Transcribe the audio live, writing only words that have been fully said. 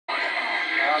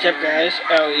What's up, guys?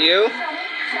 How are you?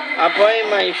 I'm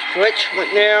playing my Switch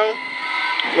right now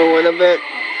for a little bit.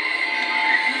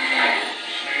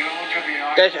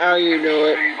 That's how you do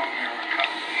it.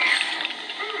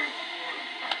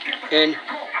 And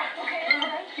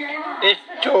this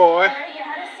door.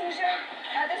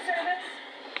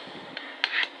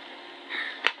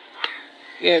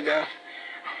 Here you go.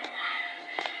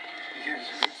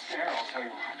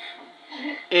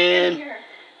 And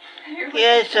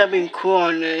yeah, something cool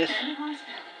on this.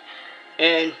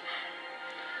 And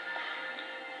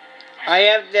I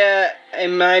have the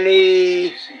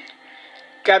mighty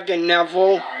Captain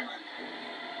Neville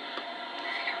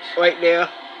right there.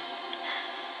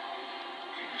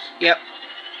 Yep.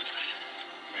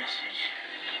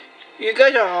 You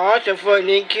guys are awesome.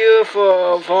 Thank you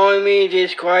for following me,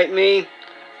 subscribe me.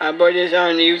 I put this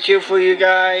on YouTube for you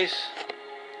guys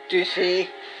to see.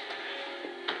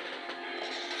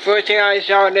 First thing I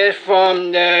saw this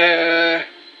from the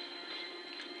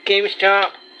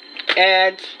GameStop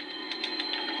ads.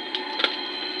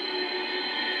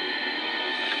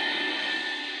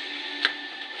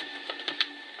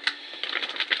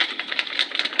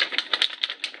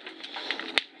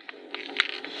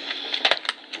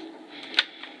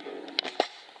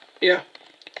 Yeah.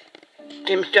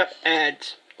 GameStop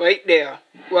ads. Right there.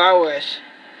 Flowers.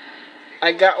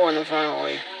 I got one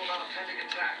finally.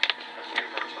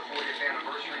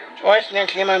 What's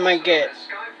next game I might get?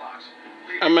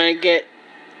 I might get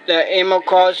the Animal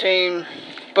Crossing,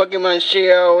 Pokemon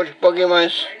Shield,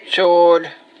 Pokemon Sword.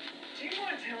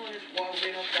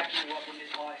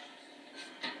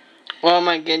 Well, I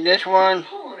might get this one.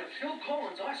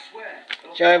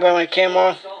 Sorry about my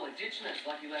camera.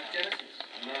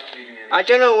 I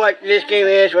don't know what this game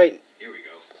is right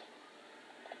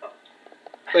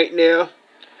now.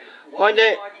 One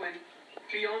day,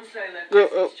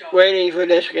 waiting for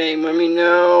this game. Let me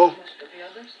know.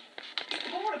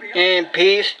 And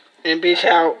peace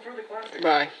out.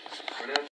 Bye.